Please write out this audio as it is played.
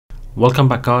Welcome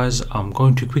back guys, I'm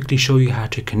going to quickly show you how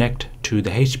to connect to the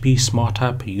HP Smart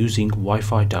App using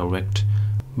Wi-Fi Direct.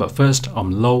 But first, I'm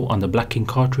low on the black ink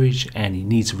cartridge and it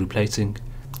needs replacing.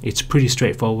 It's pretty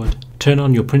straightforward. Turn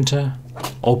on your printer,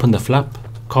 open the flap,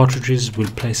 cartridges will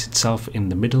place itself in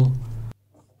the middle.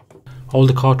 Hold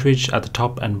the cartridge at the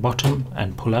top and bottom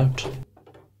and pull out.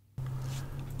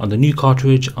 On the new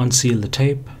cartridge, unseal the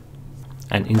tape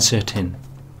and insert in.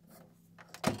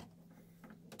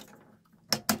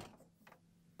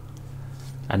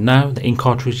 And now the ink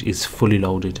cartridge is fully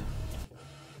loaded.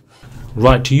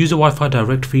 Right, to use the Wi-Fi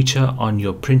Direct feature on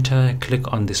your printer,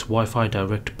 click on this Wi-Fi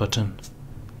Direct button.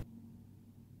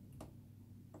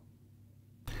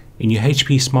 In your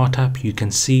HP Smart App, you can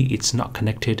see it's not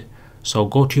connected. So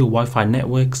go to your Wi-Fi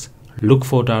networks, look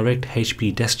for Direct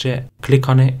HP Deskjet, click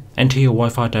on it, enter your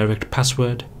Wi-Fi Direct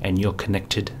password and you're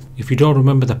connected. If you don't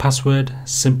remember the password,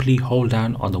 simply hold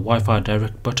down on the Wi-Fi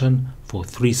Direct button for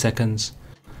 3 seconds.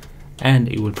 And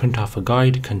it will print off a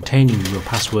guide containing your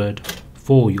password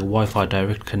for your Wi-Fi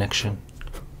Direct connection.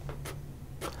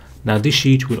 Now this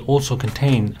sheet will also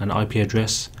contain an IP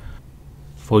address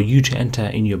for you to enter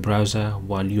in your browser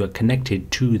while you are connected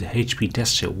to the HP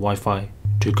Deskjet Wi-Fi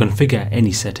to configure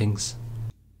any settings.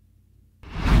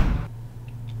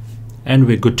 And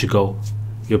we're good to go.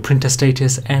 Your printer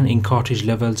status and ink cartridge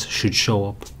levels should show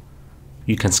up.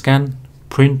 You can scan,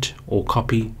 print or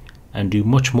copy and do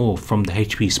much more from the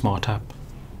HP Smart App.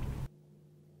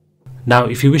 Now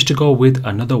if you wish to go with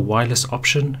another wireless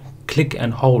option, click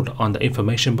and hold on the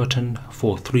information button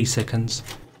for 3 seconds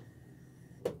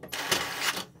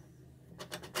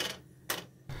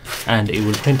and it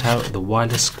will print out the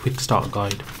wireless quick start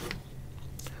guide,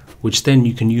 which then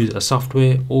you can use a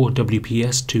software or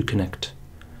WPS to connect.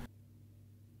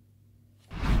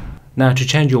 Now to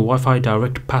change your Wi-Fi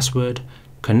Direct password,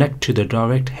 connect to the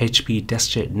direct HP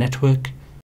Deskjet network,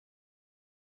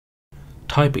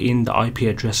 type in the IP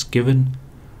address given.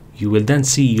 You will then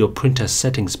see your printer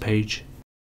settings page.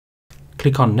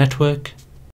 Click on network.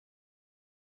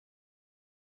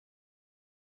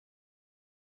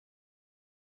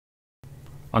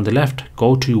 On the left,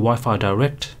 go to Wi-Fi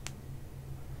Direct,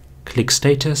 click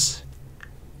status,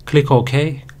 click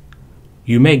OK.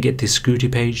 You may get this security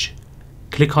page.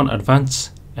 Click on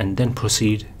advance and then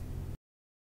proceed.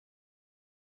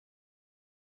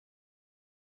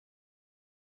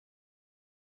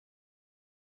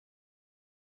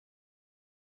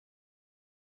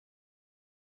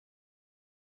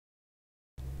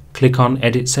 Click on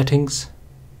Edit Settings.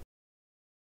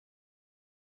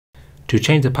 To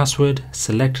change the password,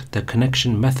 select the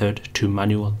connection method to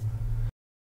manual.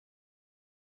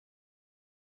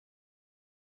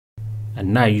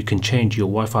 And now you can change your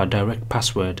Wi-Fi Direct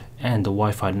password and the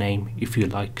Wi-Fi name if you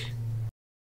like.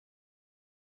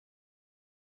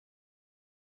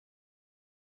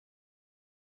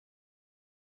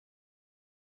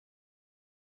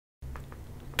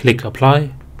 Click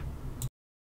Apply.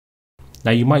 Now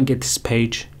you might get this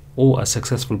page or a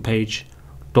successful page.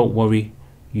 Don't worry,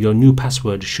 your new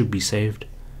password should be saved.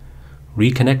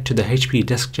 Reconnect to the HP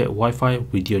Deskjet Wi-Fi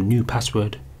with your new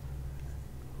password.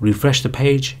 Refresh the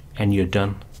page and you're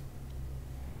done.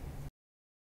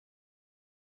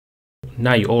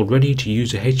 Now you're all ready to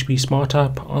use the HP Smart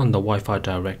App on the Wi-Fi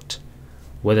Direct,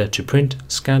 whether to print,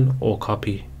 scan or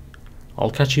copy. I'll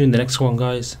catch you in the next one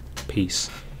guys. Peace.